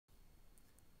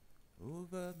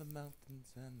Over the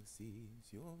mountains and the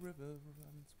seas, your river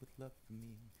runs with love for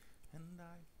me.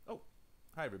 Oh,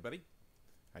 hi everybody.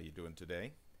 How you doing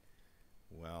today?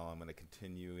 Well, I'm going to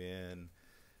continue in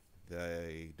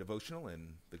the devotional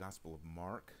in the Gospel of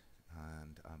Mark,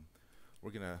 and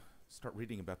we're going to start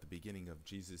reading about the beginning of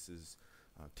Jesus's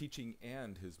teaching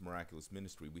and his miraculous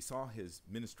ministry. We saw his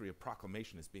ministry of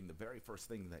proclamation as being the very first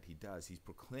thing that he does. He's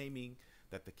proclaiming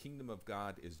that the kingdom of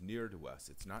God is near to us.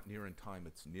 It's not near in time,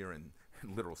 it's near in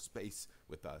literal space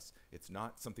with us. It's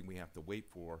not something we have to wait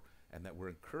for, and that we're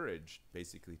encouraged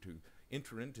basically to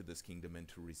enter into this kingdom and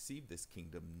to receive this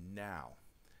kingdom now.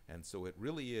 And so it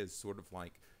really is sort of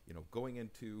like, going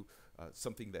into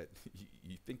something that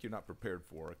you think you're not prepared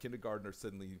for. A kindergartner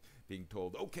suddenly being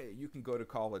told, okay, you can go to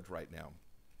college right now.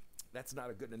 That's not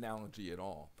a good analogy at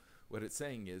all. What it's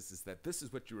saying is that this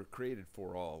is what you were created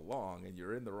for all along, and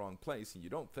you're in the wrong place, and you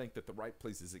don't think that the right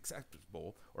place is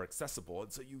accessible,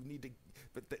 and so you need to,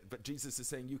 but Jesus is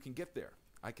saying you can get there.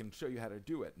 I can show you how to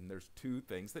do it, and there's two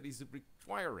things that he's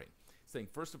requiring. He's saying,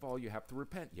 first of all, you have to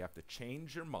repent. You have to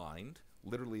change your mind.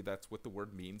 Literally, that's what the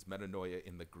word means, metanoia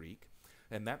in the Greek,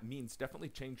 and that means definitely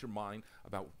change your mind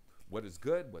about what is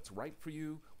good, what's right for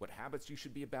you, what habits you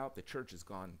should be about. The church has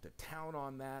gone to town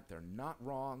on that. They're not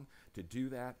wrong to do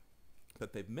that.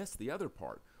 But they've missed the other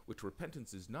part, which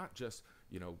repentance is not just,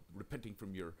 repenting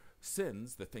from your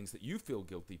sins, the things that you feel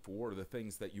guilty for, or the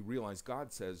things that you realize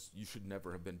God says you should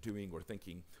never have been doing or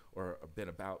thinking or been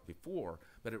about before,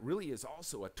 but it really is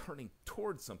also a turning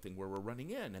towards something where we're running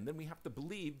in. And then we have to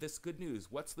believe this good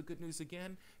news. What's the good news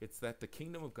again? It's that the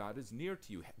kingdom of God is near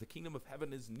to you. The kingdom of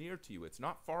heaven is near to you. It's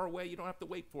not far away. You don't have to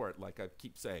wait for it, like I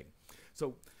keep saying.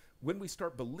 So when we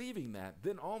start believing that,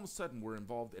 then all of a sudden we're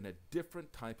involved in a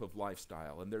different type of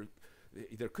lifestyle. And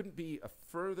there couldn't be a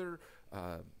further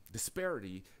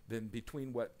disparity than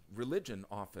between what religion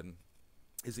often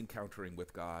is encountering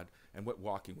with God and what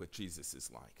walking with Jesus is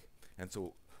like. And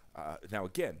so now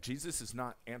again, Jesus is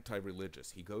not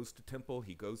anti-religious. He goes to temple,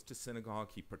 he goes to synagogue,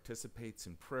 he participates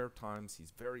in prayer times,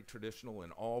 he's very traditional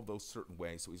in all those certain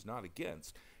ways, so he's not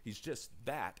against. He's just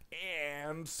that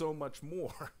and so much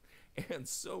more. And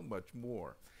so much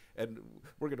more. And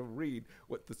we're going to read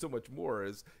what the so much more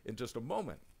is in just a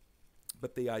moment.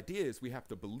 But the idea is we have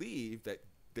to believe that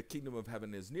the kingdom of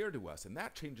heaven is near to us, and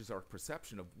that changes our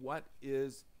perception of what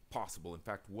is possible, in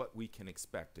fact, what we can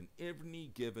expect in any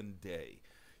given day.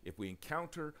 If we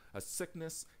encounter a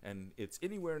sickness and it's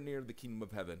anywhere near the kingdom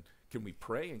of heaven, can we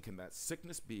pray and can that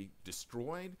sickness be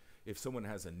destroyed? If someone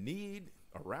has a need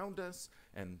around us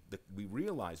and we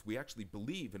realize, we actually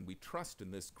believe and we trust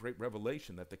in this great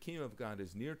revelation that the kingdom of God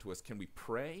is near to us, can we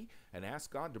pray and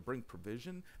ask God to bring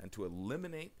provision and to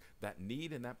eliminate that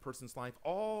need in that person's life?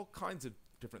 All kinds of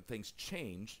different things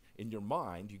change in your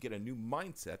mind. You get a new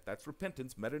mindset. That's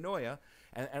repentance, metanoia,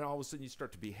 and all of a sudden you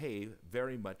start to behave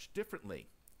very much differently.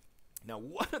 Now,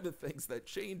 one of the things that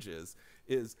changes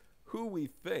is who we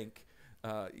think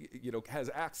has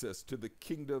access to the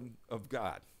kingdom of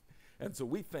God. And so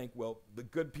we think, well, the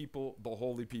good people, the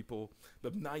holy people, the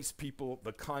nice people,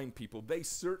 the kind people, they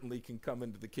certainly can come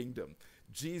into the kingdom.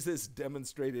 Jesus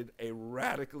demonstrated a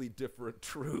radically different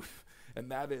truth,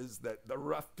 and that is that the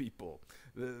rough people,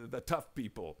 the tough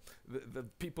people, the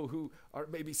people who are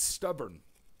maybe stubborn,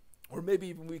 or maybe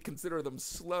even we consider them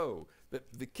slow, that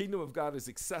the kingdom of God is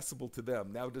accessible to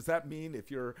them. Now, does that mean if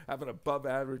you're having above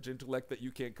average intellect that you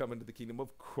can't come into the kingdom?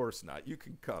 Of course not. You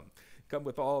can come. Come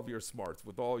with all of your smarts,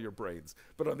 with all your brains.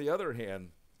 But on the other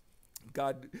hand,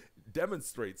 God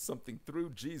demonstrates something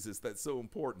through Jesus that's so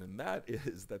important, and that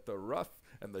is that the rough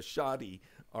and the shoddy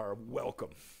are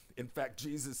welcome. In fact,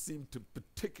 Jesus seemed to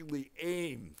particularly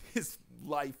aim his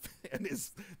life and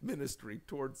his ministry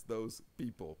towards those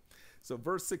people. So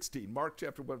verse 16, Mark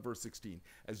chapter 1, verse 16,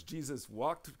 as Jesus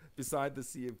walked beside the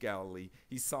Sea of Galilee,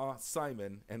 he saw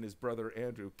Simon and his brother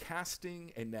Andrew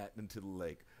casting a net into the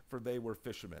lake, for they were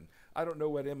fishermen. I don't know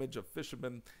what image of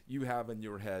fishermen you have in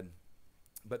your head,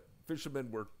 but fishermen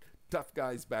were tough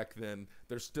guys back then.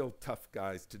 They're still tough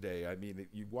guys today. I mean,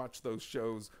 you watch those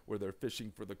shows where they're fishing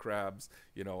for the crabs,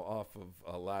 off of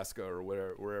Alaska or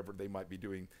wherever they might be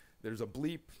doing. There's a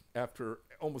bleep after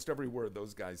almost every word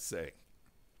those guys say.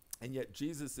 And yet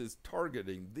Jesus is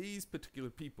targeting these particular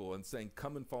people and saying,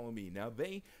 come and follow me. Now,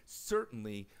 they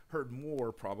certainly heard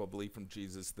more probably from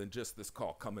Jesus than just this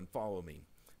call, come and follow me.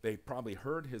 They probably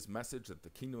heard his message that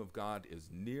the kingdom of God is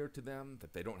near to them,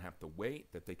 that they don't have to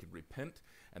wait, that they can repent,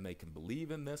 and they can believe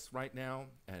in this right now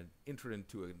and enter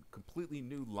into a completely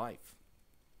new life.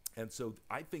 And so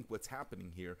I think what's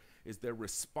happening here is they're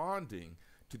responding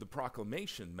to the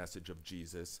proclamation message of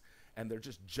Jesus, and they're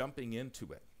just jumping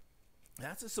into it.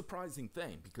 That's a surprising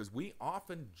thing because we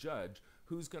often judge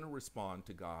who's going to respond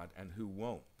to God and who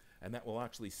won't. And that will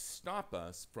actually stop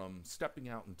us from stepping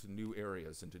out into new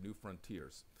areas, into new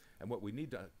frontiers. And what we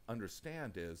need to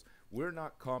understand is we're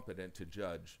not competent to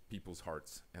judge people's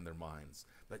hearts and their minds.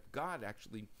 But God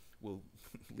actually will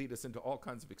lead us into all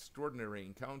kinds of extraordinary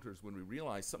encounters when we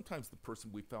realize sometimes the person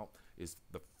we felt is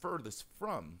the furthest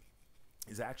from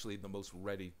is actually the most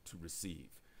ready to receive.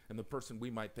 And the person we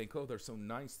might think, oh, they're so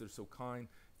nice, they're so kind,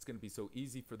 it's going to be so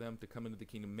easy for them to come into the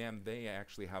kingdom. Man, they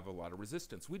actually have a lot of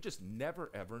resistance. We just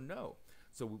never, ever know.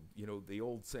 So, the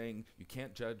old saying, you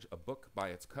can't judge a book by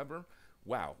its cover.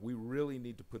 Wow, we really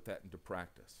need to put that into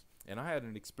practice. And I had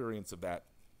an experience of that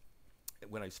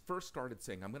when I first started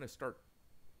saying, I'm going to start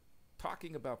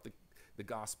talking about the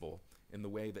gospel in the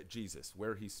way that Jesus,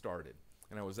 where he started.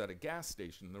 And I was at a gas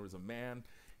station, and there was a man.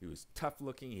 He was tough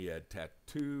looking. He had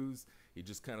tattoos. He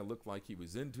just kind of looked like he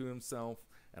was into himself.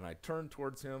 And I turned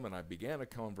towards him, and I began a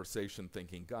conversation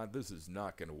thinking, God, this is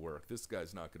not going to work. This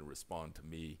guy's not going to respond to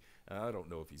me. And I don't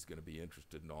know if he's going to be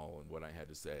interested in all in what I had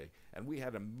to say. And we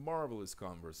had a marvelous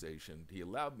conversation. He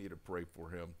allowed me to pray for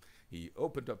him. He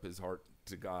opened up his heart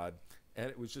to God, and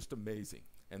it was just amazing.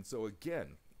 And so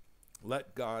again,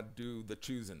 let God do the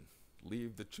choosing.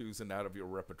 Leave the choosing out of your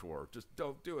repertoire. Just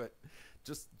don't do it.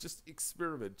 Just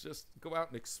experiment. Just go out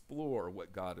and explore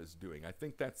what God is doing. I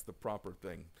think that's the proper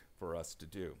thing for us to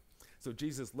do. So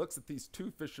Jesus looks at these two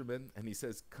fishermen and he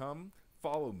says, come,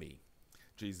 follow me.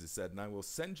 Jesus said, and I will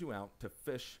send you out to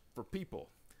fish for people.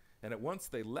 And at once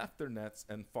they left their nets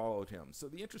and followed him. So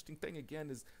the interesting thing again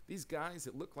is these guys,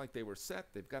 it looked like they were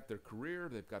set. They've got their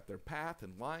career. They've got their path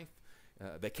in life.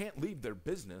 They can't leave their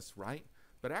business, right?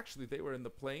 But actually they were in the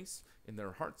place in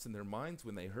their hearts and their minds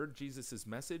when they heard Jesus'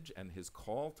 message and his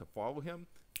call to follow him.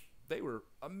 They were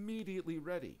immediately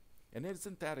ready. And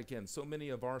isn't that, again, so many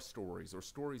of our stories or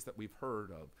stories that we've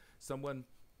heard of, someone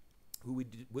who we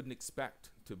wouldn't expect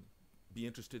to be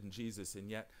interested in Jesus, and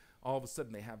yet all of a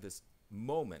sudden they have this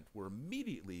moment where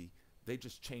immediately they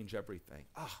just change everything.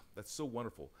 That's so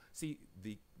wonderful. See,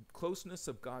 the closeness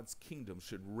of God's kingdom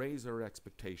should raise our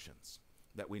expectations,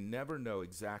 that we never know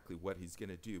exactly what he's going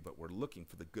to do, but we're looking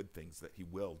for the good things that he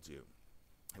will do.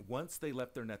 And once they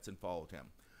left their nets and followed him,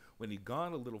 when he'd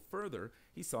gone a little further,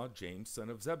 he saw James, son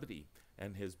of Zebedee,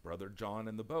 and his brother John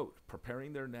in the boat,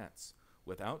 preparing their nets.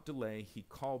 Without delay, he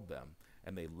called them,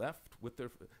 and they left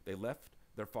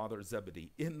their father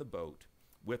Zebedee in the boat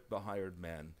with the hired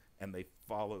men, and they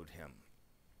followed him.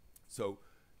 So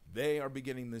they are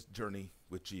beginning this journey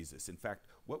with Jesus. In fact,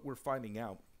 what we're finding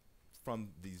out from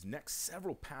these next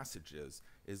several passages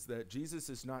is that Jesus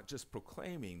is not just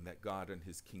proclaiming that God and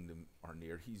his kingdom are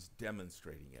near, he's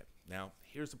demonstrating it. Now,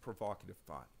 here's a provocative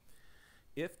thought.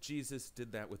 If Jesus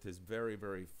did that with his very,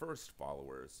 very first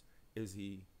followers, is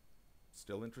he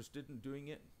still interested in doing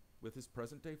it with his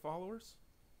present day followers?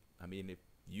 I mean, if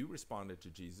you responded to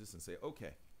Jesus and say,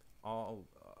 okay, I'll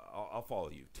follow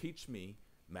you. Teach me,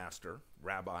 master,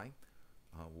 rabbi,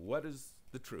 what is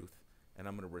the truth? And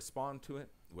I'm going to respond to it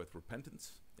with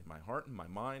repentance in my heart and my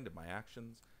mind and my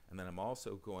actions. And then I'm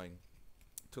also going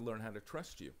to learn how to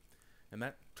trust you. And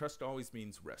that trust always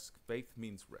means risk. Faith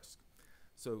means risk.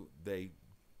 So they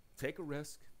take a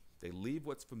risk. They leave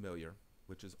what's familiar,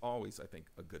 which is always, I think,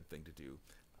 a good thing to do.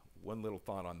 One little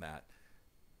thought on that.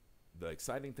 The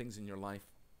exciting things in your life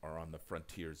are on the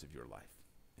frontiers of your life,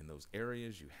 in those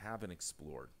areas you haven't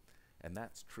explored. And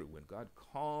that's true. When God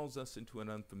calls us into an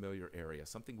unfamiliar area,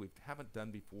 something we haven't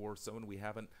done before, someone we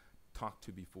haven't talked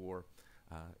to before,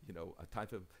 a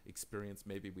type of experience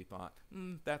maybe we thought,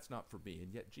 that's not for me.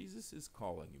 And yet Jesus is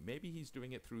calling you. Maybe he's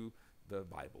doing it through the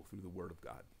Bible, through the Word of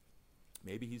God.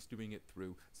 Maybe he's doing it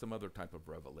through some other type of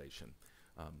revelation,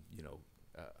 an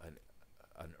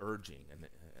urging, an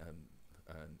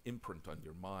imprint on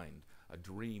your mind, a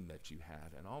dream that you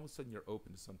had, and all of a sudden you're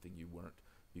open to something you weren't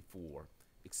before.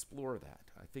 Explore that.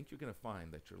 I think you're going to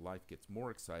find that your life gets more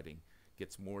exciting,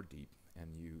 gets more deep,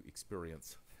 and you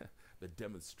experience the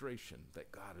demonstration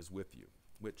that God is with you,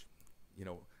 which,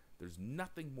 there's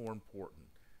nothing more important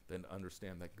than to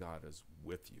understand that God is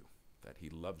with you, that he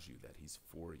loves you, that he's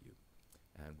for you.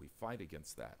 And we fight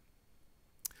against that.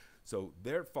 So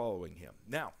they're following him.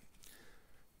 Now,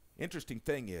 interesting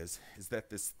thing is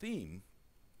that this theme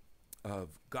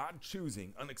of God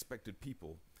choosing unexpected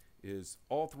people is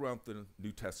all throughout the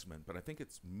New Testament, but I think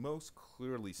it's most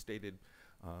clearly stated,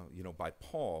 by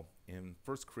Paul in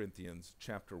 1 Corinthians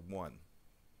chapter 1,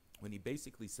 when he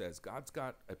basically says God's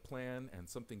got a plan and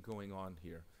something going on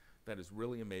here that is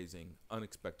really amazing,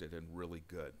 unexpected, and really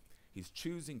good. He's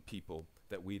choosing people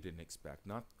that we didn't expect.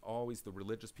 Not always the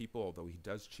religious people, although he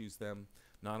does choose them.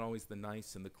 not always the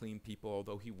nice and the clean people,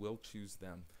 although he will choose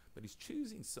them. But he's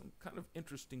choosing some kind of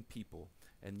interesting people.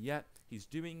 And yet he's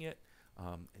doing it,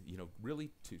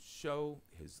 really to show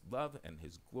his love and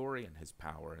his glory and his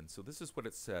power. And so this is what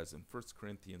it says in 1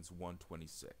 Corinthians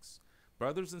 1:26.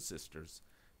 Brothers and sisters,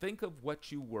 think of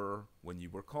what you were when you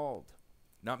were called.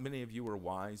 Not many of you were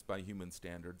wise by human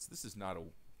standards. This is not a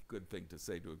good thing to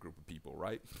say to a group of people,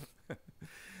 right?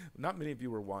 Not many of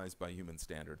you were wise by human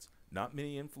standards. Not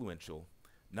many influential.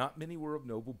 Not many were of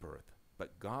noble birth.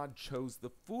 But God chose the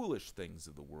foolish things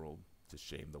of the world to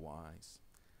shame the wise.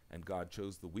 And God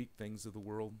chose the weak things of the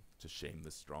world to shame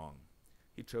the strong.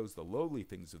 He chose the lowly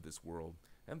things of this world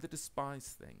and the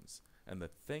despised things and the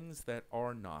things that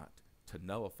are not to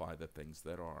nullify the things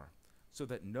that are, so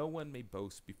that no one may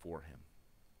boast before him.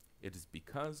 It is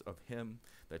because of him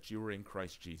that you are in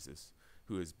Christ Jesus,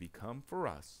 who has become for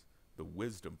us the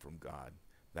wisdom from God,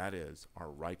 that is,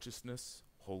 our righteousness,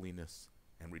 holiness,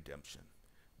 and redemption.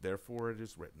 Therefore it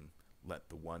is written, let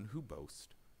the one who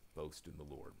boast, boast in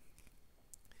the Lord.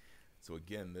 So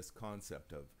again, this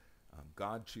concept of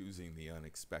God choosing the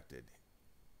unexpected,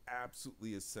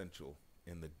 absolutely essential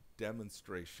in the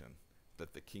demonstration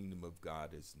that the kingdom of God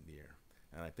is near.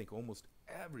 And I think almost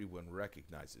everyone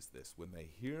recognizes this when they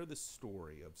hear the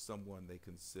story of someone they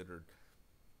considered,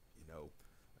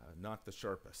 not the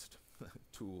sharpest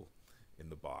tool in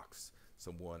the box.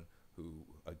 Someone who,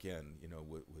 again,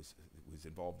 was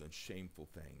involved in shameful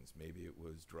things. Maybe it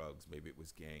was drugs, maybe it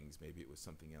was gangs, maybe it was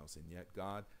something else. And yet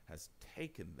God has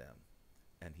taken them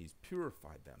and he's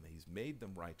purified them. He's made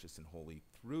them righteous and holy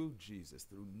through Jesus,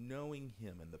 through knowing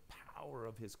him and the power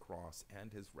of his cross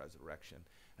and his resurrection.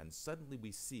 And suddenly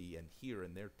we see and hear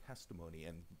in their testimony,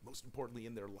 and most importantly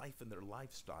in their life and their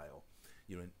lifestyle,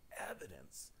 an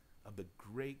evidence of the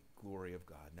great glory of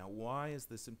God. Now, why is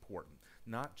this important?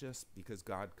 Not just because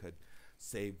God could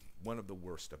save one of the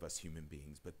worst of us human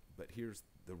beings, but here's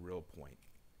the real point,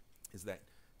 is that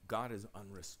God is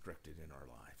unrestricted in our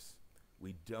lives.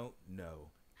 We don't know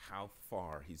how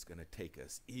far he's going to take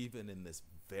us, even in this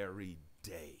very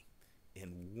day.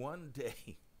 In one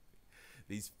day,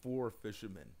 these 4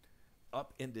 fishermen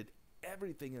upended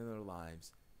everything in their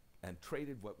lives and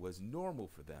traded what was normal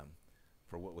for them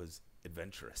for what was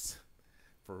adventurous,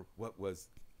 for what was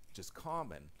just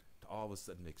common to all of a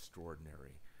sudden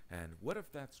extraordinary. And what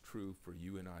if that's true for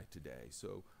you and I today?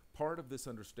 So part of this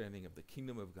understanding of the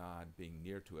kingdom of God being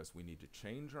near to us, we need to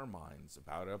change our minds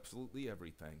about absolutely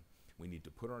everything. We need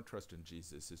to put our trust in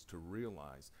Jesus, is to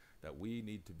realize that we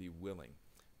need to be willing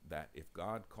that if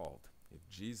God called, if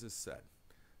Jesus said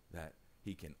that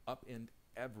he can upend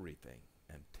everything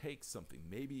and take something,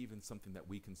 maybe even something that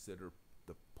we consider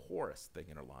the poorest thing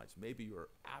in our lives. Maybe you're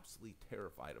absolutely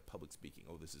terrified of public speaking.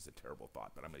 Oh, this is a terrible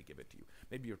thought, but I'm going to give it to you.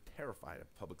 Maybe you're terrified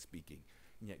of public speaking,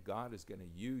 and yet God is going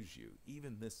to use you,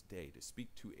 even this day, to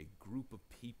speak to a group of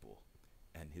people,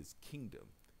 and his kingdom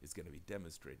is going to be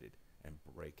demonstrated and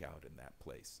break out in that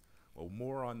place. Well,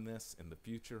 more on this in the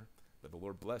future, but the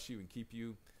Lord bless you and keep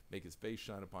you, make his face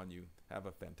shine upon you. Have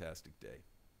a fantastic day.